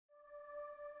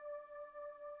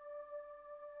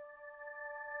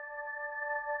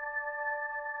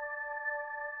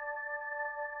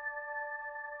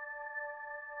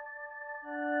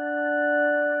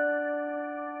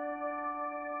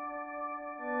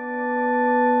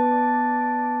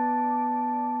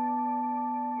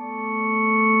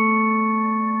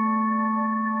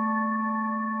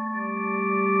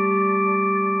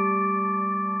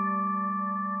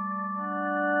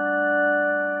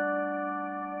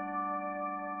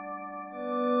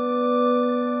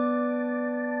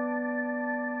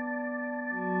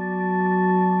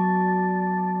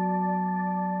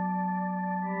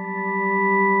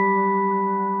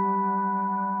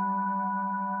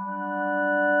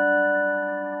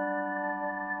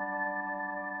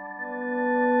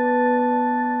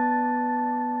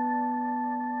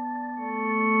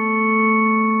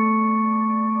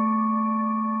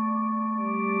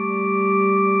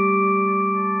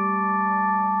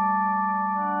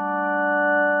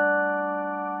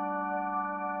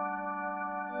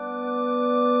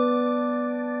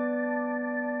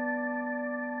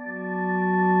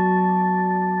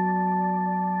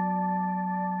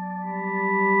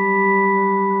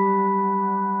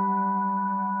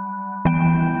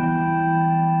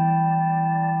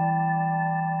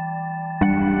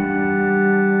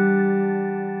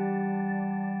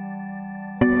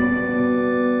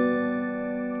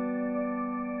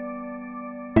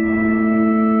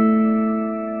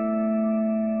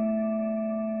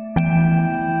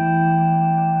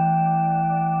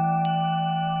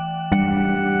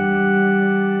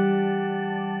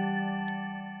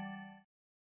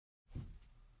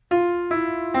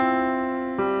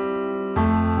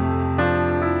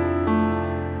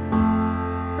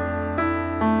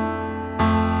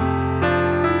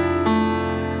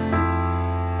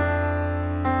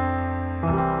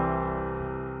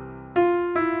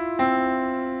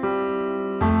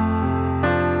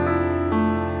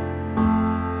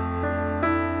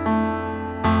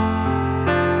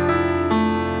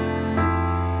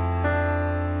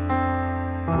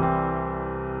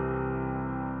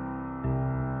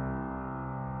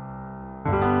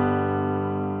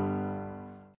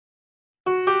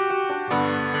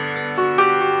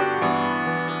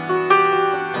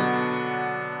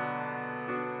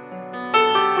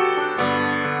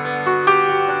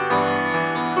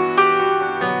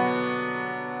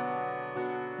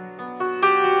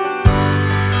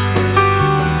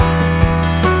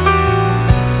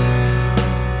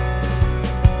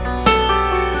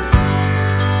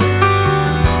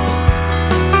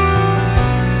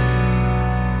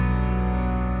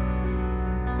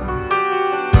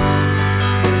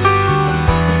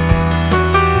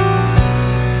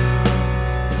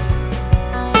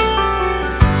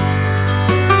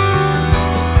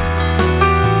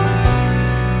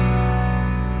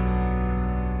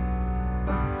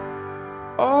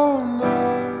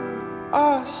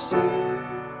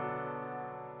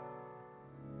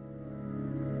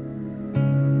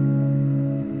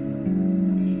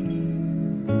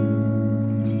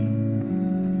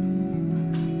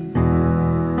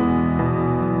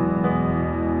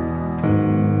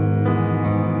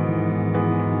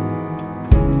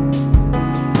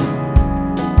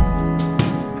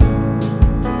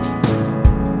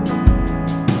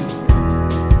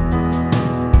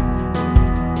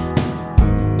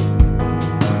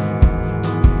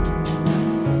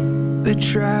They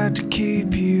tried to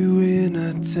keep you in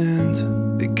a tent.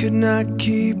 They could not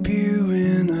keep you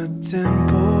in a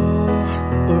temple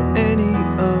or any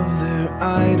of their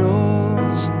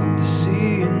idols to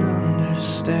see and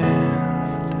understand.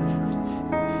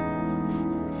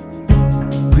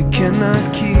 We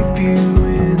cannot keep you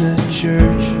in a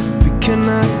church. We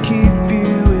cannot keep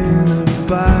you in a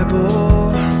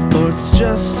Bible, or it's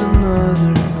just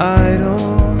another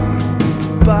idol to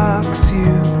box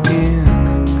you in.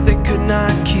 They could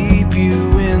not keep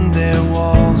you in their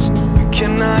walls. We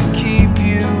cannot keep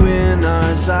you in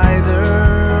ours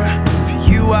either, for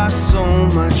you are so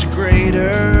much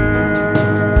greater.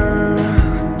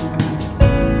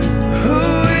 Who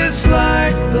is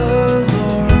like the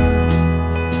Lord,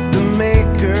 the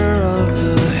maker of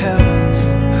the heavens,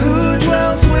 who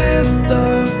dwells with the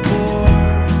poor?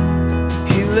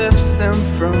 He lifts them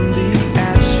from the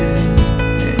ashes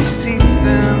and he seats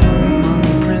them among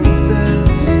princes.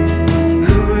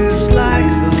 Like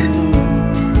the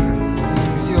Lord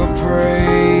sings your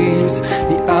praise,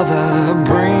 the other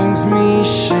brings me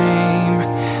shame.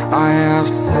 I have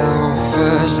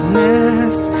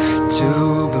selfishness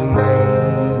to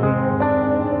blame,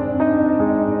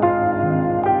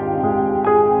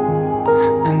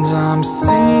 and I'm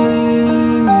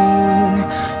singing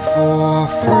for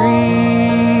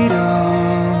freedom.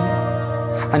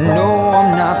 I know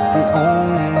I'm not the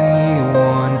only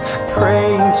one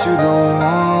praying to the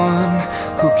one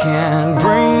who can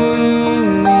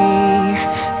bring me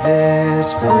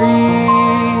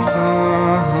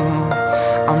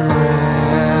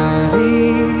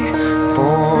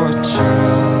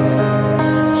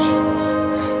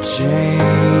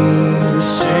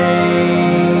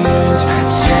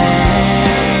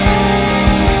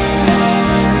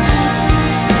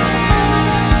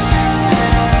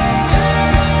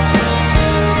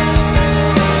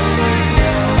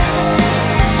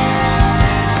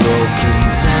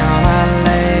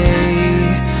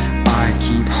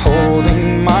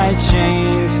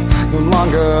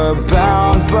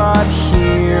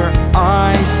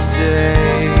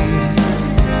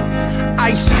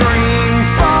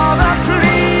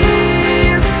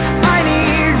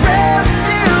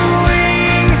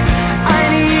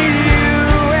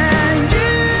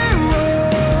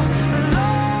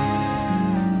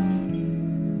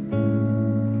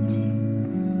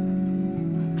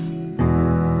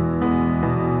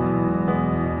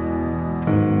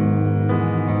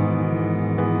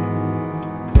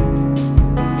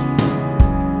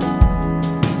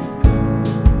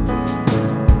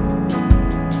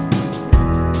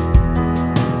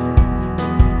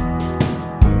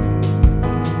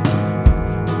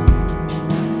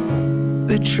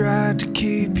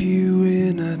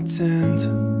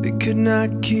mind. They could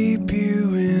not keep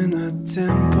you in a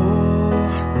temple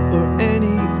or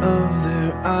any of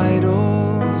their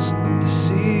idols to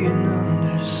see and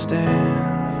understand.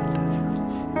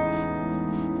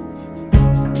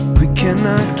 We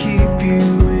cannot keep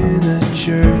you